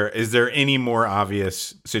 Is there any more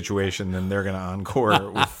obvious situation than they're going to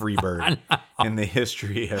encore with Freebird in the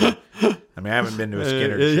history of? I haven't been to a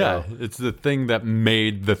Skinner show. Yeah, it's the thing that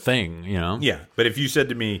made the thing. Yeah, but if you said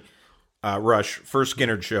to me, Rush, first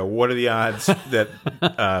Skinner show, what are the odds that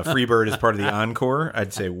Freebird is part of the encore?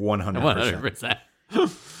 I'd say 100%.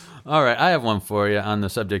 All right, I have one for you on the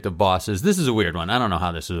subject of bosses. This is a weird one. I don't know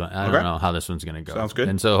how this is. I don't know how this one's going to go. Sounds good.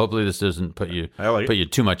 And so hopefully this doesn't put you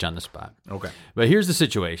too much on the spot. Okay. But here's the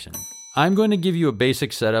situation. I'm going to give you a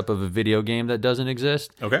basic setup of a video game that doesn't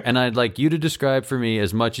exist. Okay. And I'd like you to describe for me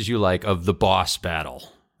as much as you like of the boss battle.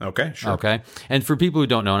 Okay, sure. Okay. And for people who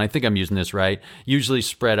don't know, and I think I'm using this right, usually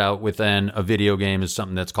spread out within a video game is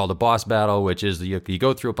something that's called a boss battle, which is you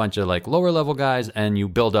go through a bunch of lower level guys and you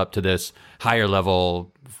build up to this higher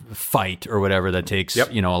level fight or whatever that takes a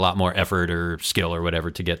lot more effort or skill or whatever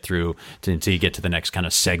to get through until you get to the next kind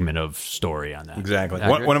of segment of story on that. Exactly.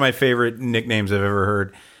 One of my favorite nicknames I've ever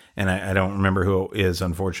heard, and I don't remember who it is,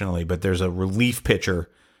 unfortunately, but there's a relief pitcher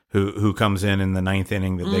who comes in the ninth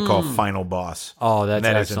inning that they call Final Boss. Oh, that's And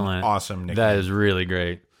that is excellent. an awesome nickname. That is really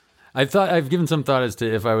great. I've given some thought as to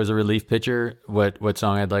if I was a relief pitcher, what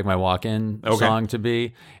song I'd like my walk-in song to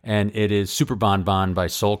be, and it is Super Bon Bon by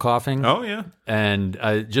Soul Coughing. Oh yeah, and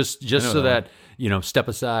just so that step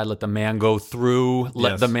aside, let the man go through,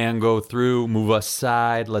 let the man go through, move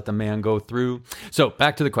aside, let the man go through. So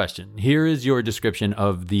back to the question. Here is your description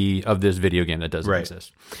of this video game that doesn't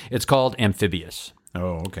exist. It's called Amphibious.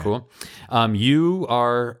 Oh, okay. Cool. You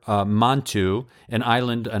are Mantu, an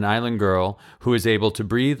island girl who is able to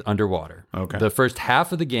breathe underwater. Okay. The first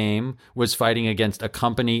half of the game was fighting against a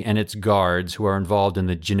company and its guards who are involved in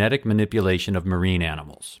the genetic manipulation of marine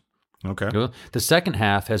animals. Okay. The second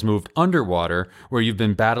half has moved underwater, where you've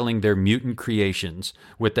been battling their mutant creations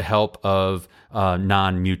with the help of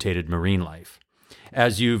non-mutated marine life.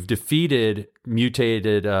 As you've defeated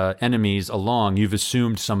mutated enemies along, you've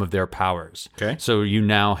assumed some of their powers. Okay. So you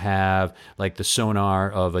now have like the sonar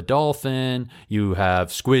of a dolphin, you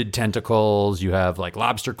have squid tentacles, you have like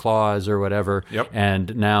lobster claws or whatever. Yep.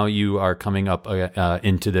 And now you are coming up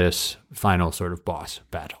into this final sort of boss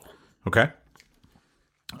battle. Okay.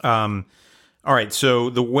 All right. So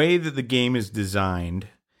the way that the game is designed,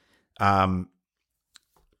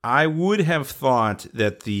 I would have thought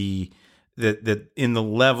that that in the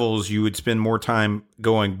levels you would spend more time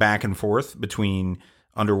going back and forth between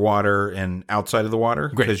underwater and outside of the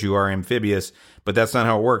water because you are amphibious, but that's not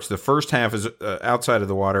how it works. The first half is outside of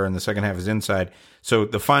the water and the second half is inside. So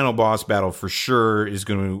the final boss battle for sure is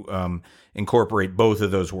going to incorporate both of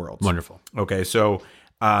those worlds. Wonderful. Okay. So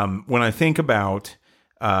when I think about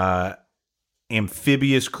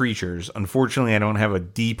amphibious creatures, unfortunately, I don't have a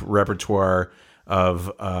deep repertoire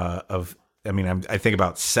of I think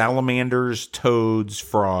about salamanders, toads,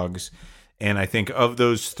 frogs, and I think of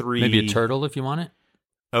those three. Maybe a turtle if you want it.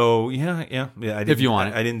 Oh yeah. If you want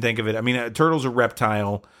it, I didn't think of it. I mean, a turtle's a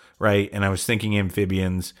reptile, right? And I was thinking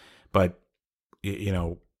amphibians, but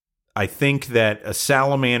I think that a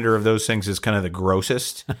salamander of those things is kind of the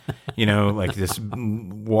grossest. Like this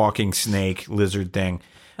walking snake lizard thing.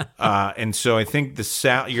 And so I think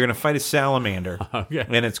you're going to fight a salamander,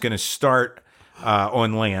 and it's going to start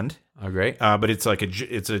on land. Oh, great! But it's like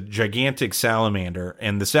it's a gigantic salamander,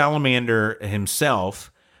 and the salamander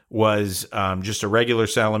himself was just a regular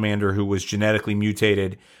salamander who was genetically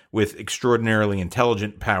mutated with extraordinarily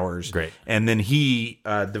intelligent powers. Great. And then he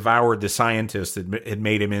devoured the scientist that had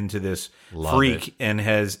made him into this freak and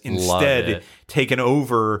has instead taken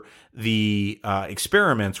over the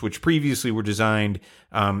experiments, which previously were designed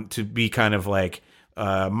to be kind of like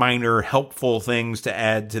minor helpful things to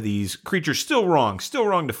add to these creatures. Still wrong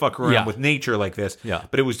to fuck around with nature like this. Yeah.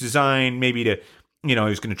 But it was designed maybe to, he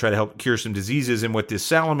was going to try to help cure some diseases. And what this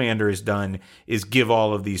salamander has done is give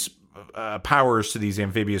all of these powers to these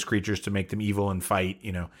amphibious creatures to make them evil and fight,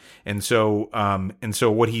 And so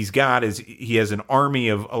what he's got is he has an army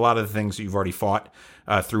of a lot of the things that you've already fought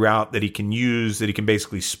throughout that he can use, that he can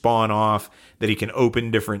basically spawn off, that he can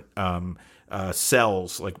open different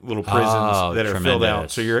cells, like little prisons that are filled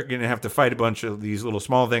out. So you're going to have to fight a bunch of these little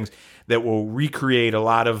small things that will recreate a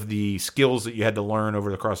lot of the skills that you had to learn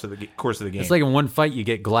over the course of the game. It's like in one fight you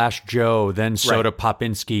get Glass Joe, then Soda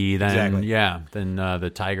Popinski, then then the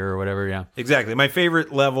tiger or whatever. Yeah, exactly. My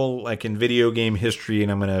favorite level, like in video game history,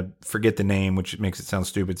 and I'm going to forget the name, which makes it sound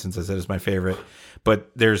stupid since I said it's my favorite.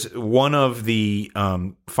 But there's one of the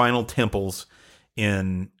final temples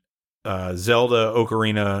in Zelda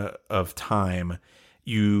Ocarina of Time.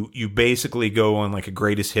 You basically go on like a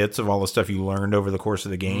greatest hits of all the stuff you learned over the course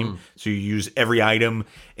of the game. So you use every item,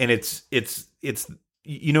 and it's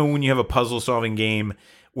when you have a puzzle solving game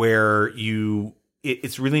where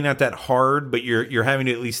it's really not that hard, but you're having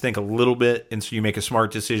to at least think a little bit, and so you make a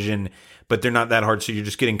smart decision, but they're not that hard, so you're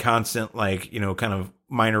just getting constant kind of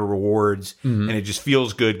minor rewards, and it just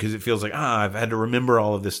feels good because it feels like I've had to remember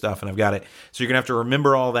all of this stuff and I've got it. So you're gonna have to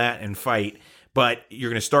remember all that and fight, but you're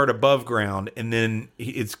gonna start above ground, and then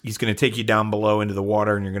he's gonna take you down below into the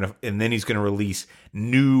water, and then he's gonna release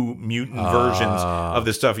new mutant versions of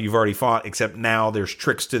the stuff you've already fought, except now there's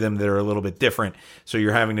tricks to them that are a little bit different. So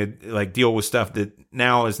you're having to like deal with stuff that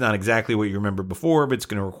now is not exactly what you remembered before, but it's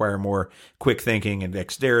going to require more quick thinking and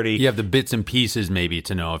dexterity. You have the bits and pieces maybe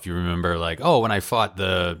to know if you remember, like, when I fought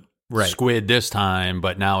the squid this time,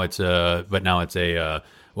 but now it's a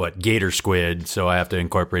gator squid, so I have to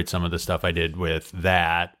incorporate some of the stuff I did with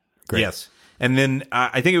that. Great. Yes. And then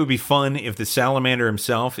I think it would be fun if the salamander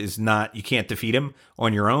himself you can't defeat him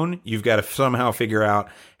on your own. You've got to somehow figure out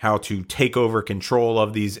how to take over control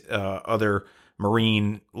of these other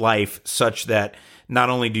marine life such that not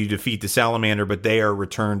only do you defeat the salamander, but they are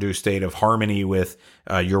returned to a state of harmony with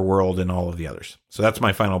your world and all of the others. So that's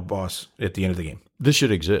my final boss at the end of the game. This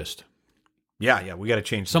should exist. Yeah, we got to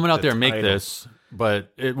change. Someone out there make this,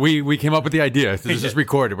 but we came up with the idea. This is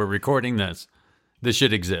recorded. We're recording this. This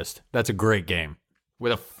should exist. That's a great game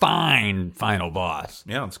with a fine final boss.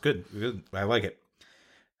 Yeah, it's good. I like it.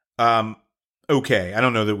 Okay, I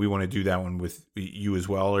don't know that we want to do that one with you as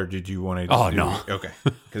well, or did you want to? Oh, no. Okay,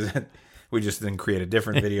 because we just then create a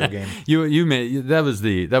different video game. You made that was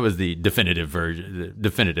the definitive version, the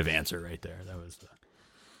definitive answer right there. That was the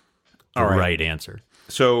right answer.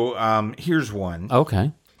 So here's one.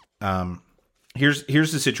 Okay. Here's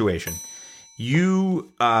the situation.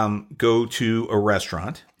 You go to a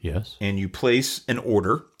restaurant. Yes. And you place an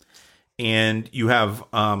order, and you have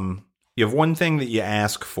one thing that you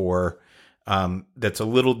ask for. That's a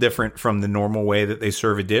little different from the normal way that they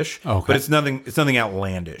serve a dish, but it's nothing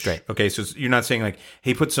outlandish. Right. Okay, so you're not saying like,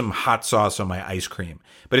 "Hey, put some hot sauce on my ice cream,"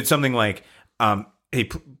 but it's something like, "Hey,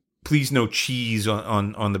 please no cheese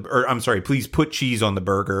on the," or I'm sorry, please put cheese on the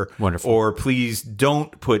burger. Wonderful. Or please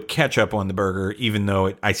don't put ketchup on the burger, even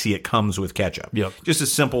though I see it comes with ketchup. Yep. Just a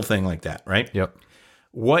simple thing like that, right? Yep.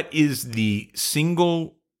 What is the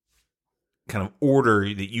single kind of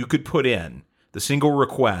order that you could put in, the single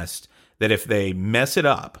request that if they mess it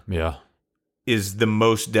up, is the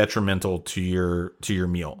most detrimental to your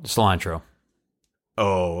meal? Cilantro.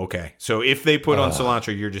 Oh, okay. So if they put on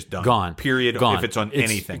cilantro, you're just done. Gone. Period. Gone. If it's on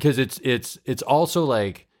anything, because it's also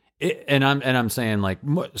like, and I'm saying like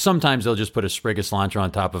sometimes they'll just put a sprig of cilantro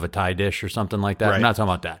on top of a Thai dish or something like that. Right. I'm not talking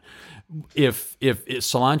about that. If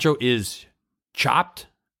cilantro is chopped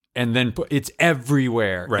and then it's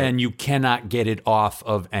everywhere, right, and you cannot get it off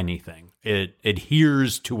of anything. It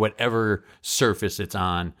adheres to whatever surface it's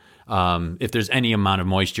on. If there's any amount of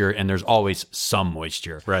moisture, and there's always some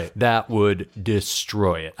moisture, right, that would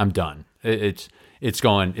destroy it. I'm done. It's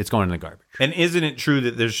going in the garbage. And isn't it true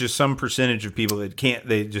that there's just some percentage of people that can't?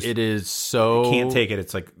 They just can't take it.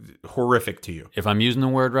 It's like horrific to you. If I'm using the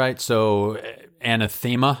word right, so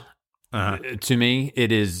anathema to me,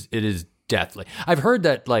 it is deathly. I've heard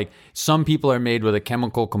that like some people are made with a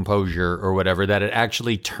chemical composure or whatever that it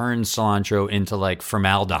actually turns cilantro into like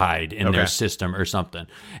formaldehyde in their system or something.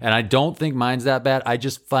 And I don't think mine's that bad. I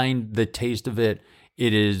just find the taste of it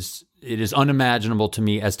is unimaginable to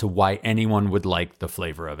me as to why anyone would like the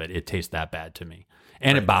flavor of it. It tastes that bad to me.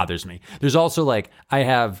 And it bothers me. There's also like, I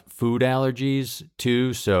have food allergies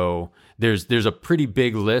too, so there's a pretty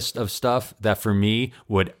big list of stuff that for me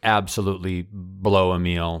would absolutely blow a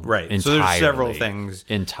meal. Right. Entirely, so there's several things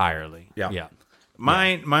entirely. Yeah.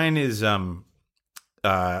 Mine is mine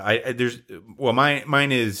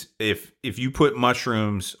is if you put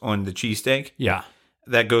mushrooms on the cheesesteak. Yeah.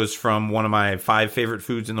 That goes from one of my 5 favorite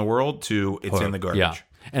foods in the world to it's in the garbage. Yeah.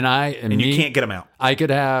 And you can't get them out. I could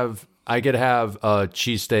have a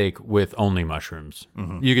cheesesteak with only mushrooms.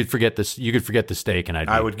 Mm-hmm. You could forget this. You could forget the steak, and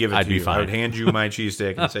I would give it to you. Fine. I would hand you my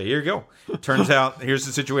cheesesteak and say, "Here you go." Turns out, here's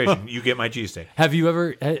the situation. You get my cheesesteak. Have you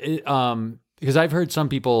ever? Because I've heard some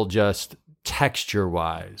people just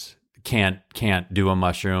texture-wise can't do a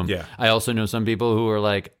mushroom. Yeah. I also know some people who are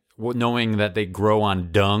like, knowing that they grow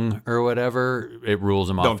on dung or whatever, it rules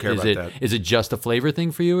them off. Don't care about that. Is it just a flavor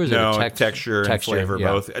thing for you? Or is no, it texture and flavor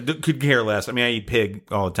both. I could care less. I mean, I eat pig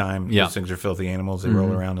all the time. Yeah. Those things are filthy animals. They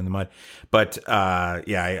roll around in the mud. But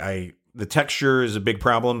the texture is a big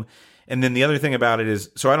problem. And then the other thing about it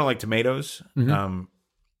is, so I don't like tomatoes. Mm-hmm.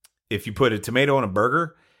 If you put a tomato on a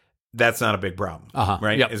burger, that's not a big problem,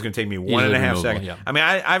 right? Yep. It's going to take me 1.5 seconds. Yeah. I mean,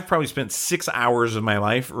 I've probably spent 6 hours of my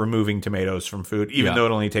life removing tomatoes from food, even though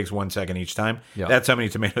it only takes 1 second each time. Yep. That's how many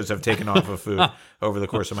tomatoes I've taken off of food over the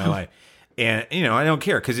course of my life. And, I don't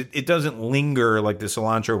care because it doesn't linger like the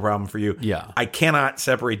cilantro problem for you. Yeah. I cannot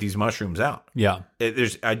separate these mushrooms out. Yeah.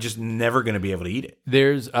 I'm just never going to be able to eat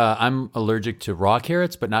it. I'm allergic to raw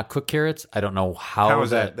carrots, but not cooked carrots. I don't know how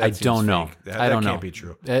is that. I don't know. I don't know. That can't be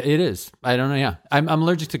true. It is. I don't know. Yeah. I'm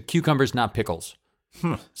allergic to cucumbers, not pickles.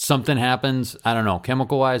 Something happens. I don't know,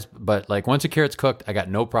 chemical wise, but like once a carrot's cooked, I got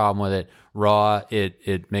no problem with it. Raw,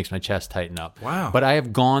 it makes my chest tighten up. Wow. But I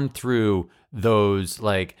have gone through those,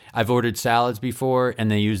 like I've ordered salads before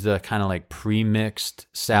and they use the kind of like pre-mixed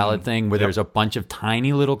salad thing where there's a bunch of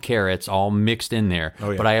tiny little carrots all mixed in there.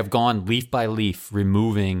 Oh, yeah. But I have gone leaf by leaf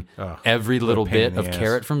removing every little bit of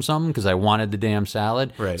carrot from something because I wanted the damn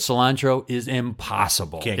salad. Right. Cilantro is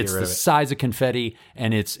impossible. It's the size of confetti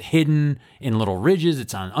and it's hidden in little ridges.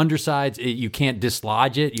 It's on undersides. You can't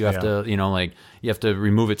dislodge it. You have to, you have to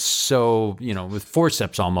remove it so, with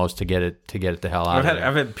forceps almost to get it the hell out of there.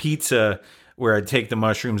 I've had pizza where I'd take the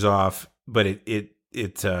mushrooms off, but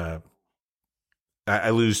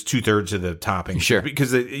I lose 2/3 of the topping. Sure.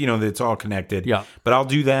 Because it's all connected. Yeah. But I'll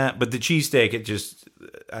do that. But the cheesesteak, it just,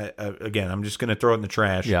 again, I'm just going to throw it in the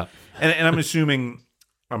trash. Yeah. And I'm assuming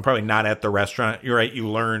I'm probably not at the restaurant. You're right. You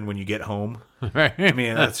learn when you get home. Right. I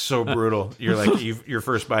mean, that's so brutal. You're like, your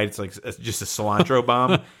first bite, it's like just a cilantro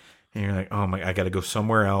bomb. And you're like, oh my, I got to go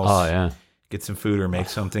somewhere else. Oh yeah. Get some food or make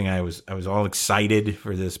something. I was all excited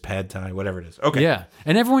for this pad thai, whatever it is. Okay. Yeah.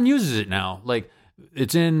 And everyone uses it now. Like,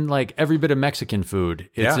 it's in like every bit of Mexican food.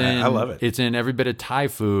 It's I love it. It's in every bit of Thai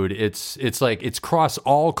food. It's like it's cross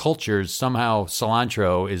all cultures. Somehow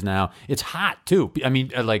cilantro is now, it's hot too. I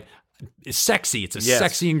mean, like, it's sexy. It's a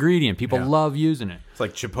sexy ingredient. People love using it. It's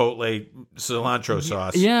like Chipotle cilantro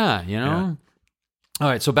sauce. Yeah, All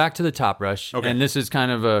right, so back to the top rush. Okay. And this is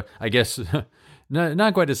kind of a, I guess,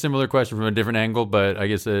 not quite a similar question from a different angle, but I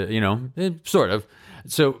guess, sort of.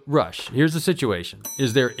 So, Rush, here's the situation.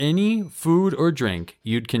 Is there any food or drink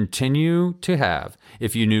you'd continue to have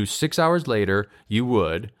if you knew 6 hours later you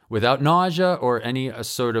would, without nausea or any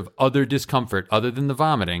sort of other discomfort other than the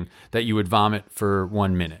vomiting, that you would vomit for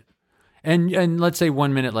 1 minute? And let's say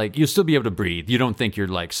 1 minute, like, you'll still be able to breathe. You don't think you're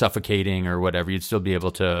like suffocating or whatever. You'd still be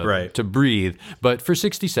able to breathe. But for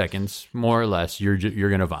 60 seconds, more or less, you're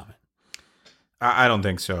going to vomit. I don't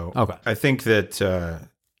think so. Okay. I think that,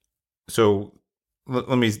 so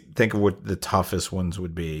let me think of what the toughest ones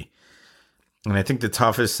would be. And I think the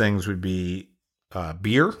toughest things would be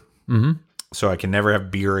beer. Mm-hmm. So I can never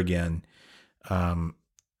have beer again,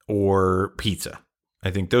 or pizza. I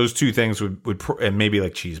think those two things would and maybe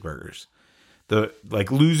like cheeseburgers.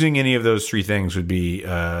 Losing any of those three things would be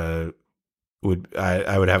I would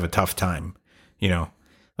have a tough time.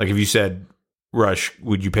 Like if you said, Rush,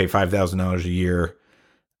 would you pay $5,000 a year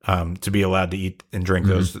to be allowed to eat and drink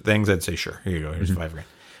those things? I'd say sure. Here you go. Here's $5,000.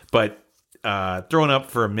 But throwing up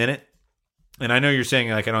for a minute, and I know you're saying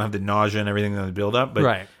like I don't have the nausea and everything that build up, but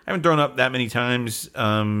right. I haven't thrown up that many times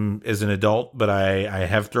as an adult. But I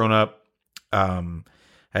have thrown up. I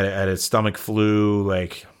had a stomach flu,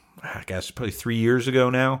 like, I guess probably 3 years ago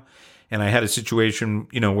now. And I had a situation,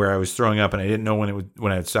 where I was throwing up and I didn't know when I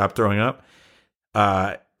would stop throwing up.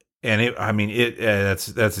 And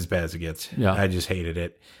that's as bad as it gets. Yeah. I just hated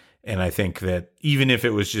it. And I think that even if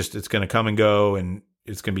it was just, it's going to come and go and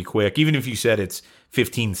it's going to be quick, even if you said it's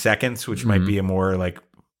 15 seconds, which might be a more like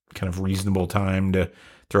kind of reasonable time to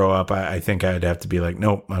throw up, I think I'd have to be like,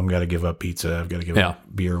 nope, I've got to give up pizza. I've got to give up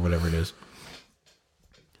beer, whatever it is.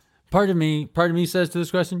 Part of me says to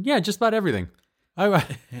this question, yeah, just about everything. I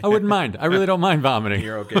wouldn't mind. I really don't mind vomiting.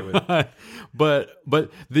 You're okay with it. but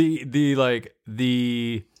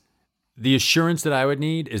the assurance that I would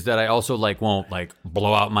need is that I also won't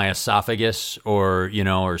blow out my esophagus or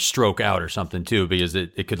stroke out or something too, because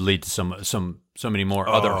it could lead to so many more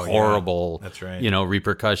other horrible that's right.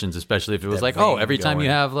 Repercussions, especially if it was That every time you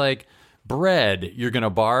have bread you're gonna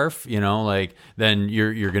barf, then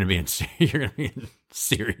you're gonna be in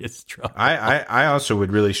serious trouble. I also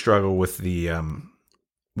would really struggle with the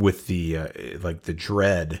the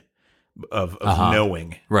dread of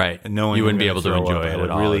knowing, right? And knowing you wouldn't be able to enjoy it. I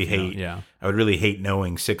would really hate. I would really hate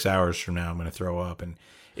knowing 6 hours from now I'm going to throw up, and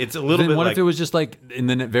it's a little bit. What if it was just in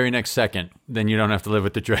the very next second? Then you don't have to live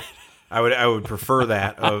with the dread. I would prefer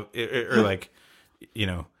that, But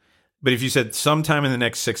if you said sometime in the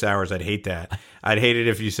next 6 hours, I'd hate that. I'd hate it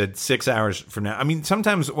if you said 6 hours from now. I mean,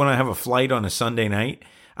 sometimes when I have a flight on a Sunday night,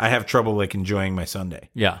 I have trouble enjoying my Sunday.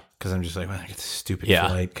 Yeah, because I'm just I got this stupid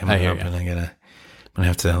flight coming up, and I'm gonna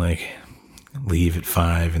have to leave at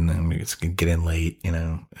 5, and then it's gonna get in late.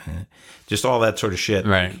 Just all that sort of shit.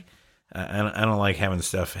 Right. I don't like having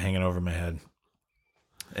stuff hanging over my head,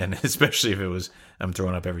 and especially if I'm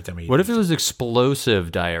throwing up every time I eat. What if it was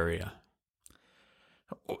explosive diarrhea?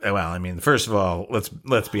 Well, I mean, first of all,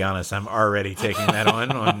 let's be honest. I'm already taking that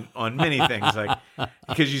on many things,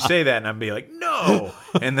 because you say that, and I'm be like, no,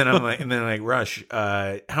 and then I'm Rush.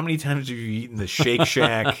 How many times have you eaten the Shake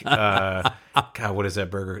Shack? God, what is that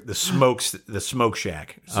burger? The Smoke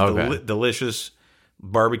Shack. It's delicious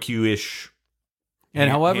barbecue-ish. And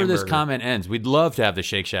however this comment ends, we'd love to have the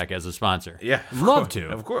Shake Shack as a sponsor. Yeah, love to.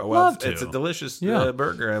 Of course, well, it's a delicious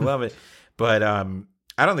burger. I love it, but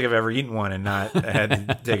I don't think I've ever eaten one and not had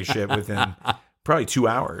to take a shit within probably 2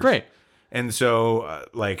 hours. Great. And so,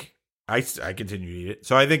 I continue to eat it.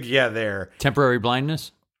 So I think, there. Temporary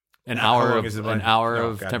blindness? An hour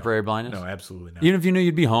of temporary blindness? No, absolutely not. Even if you knew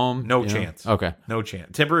you'd be home? No chance. Okay. No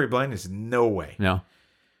chance. Temporary blindness, no way. No.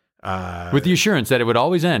 With the assurance that it would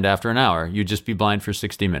always end after an hour, you'd just be blind for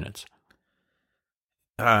 60 minutes.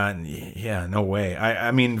 Yeah, no way.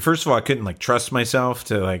 I mean, first of all, I couldn't trust myself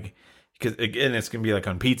to because again, it's gonna be like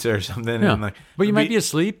on pizza or something. Yeah. And like, But you might be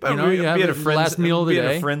asleep. You know, you have the last meal of the be at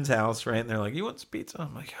day. a friend's house, right? And they're like, "You want some pizza?"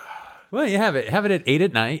 I'm like, Well, you have it at 8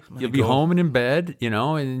 at night. You'll be home and in bed. You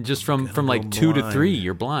know, and just from like 2 to 3,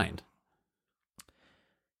 you're blind.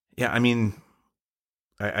 yeah. I mean,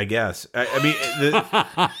 I guess. I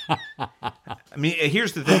mean,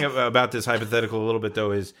 here's the thing about this hypothetical a little bit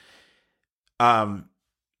though is,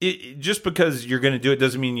 just because you're going to do it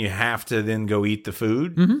doesn't mean you have to then go eat the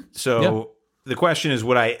food. Mm-hmm. So the question is,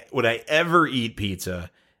 would I ever eat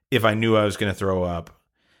pizza if I knew I was going to throw up?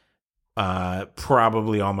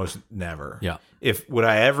 Probably almost never. Yeah. Would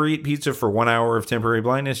I ever eat pizza for 1 hour of temporary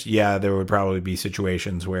blindness? Yeah, there would probably be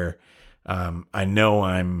situations where I know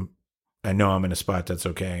I'm in a spot that's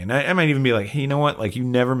okay. And I might even be like, hey, you know what? Like, you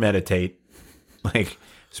never meditate. Like,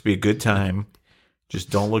 this would be a good time. Just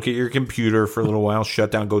don't look at your computer for a little while.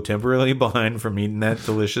 Shut down. Go temporarily blind from eating that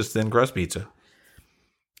delicious thin crust pizza.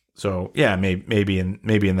 So yeah, maybe in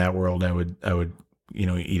that world, I would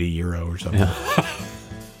eat a gyro or something. Yeah.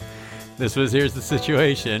 This was Here's the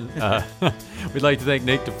Situation. We'd like to thank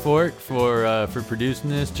Nick DeFort for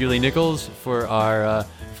producing this, Julie Nichols for our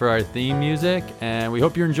theme music, and we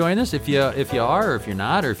hope you're enjoying this. If you are, or if you're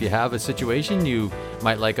not, or if you have a situation you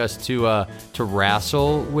might like us to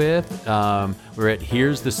wrestle with, we're at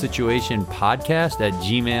Here's the Situation podcast at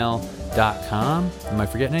gmail.com. Am I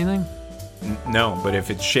forgetting anything? No, but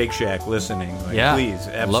if it's Shake Shack listening, please,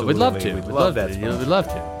 absolutely, we'd love to. We'd love that. We'd love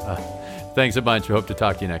to. Thanks a bunch. We hope to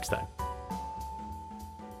talk to you next time.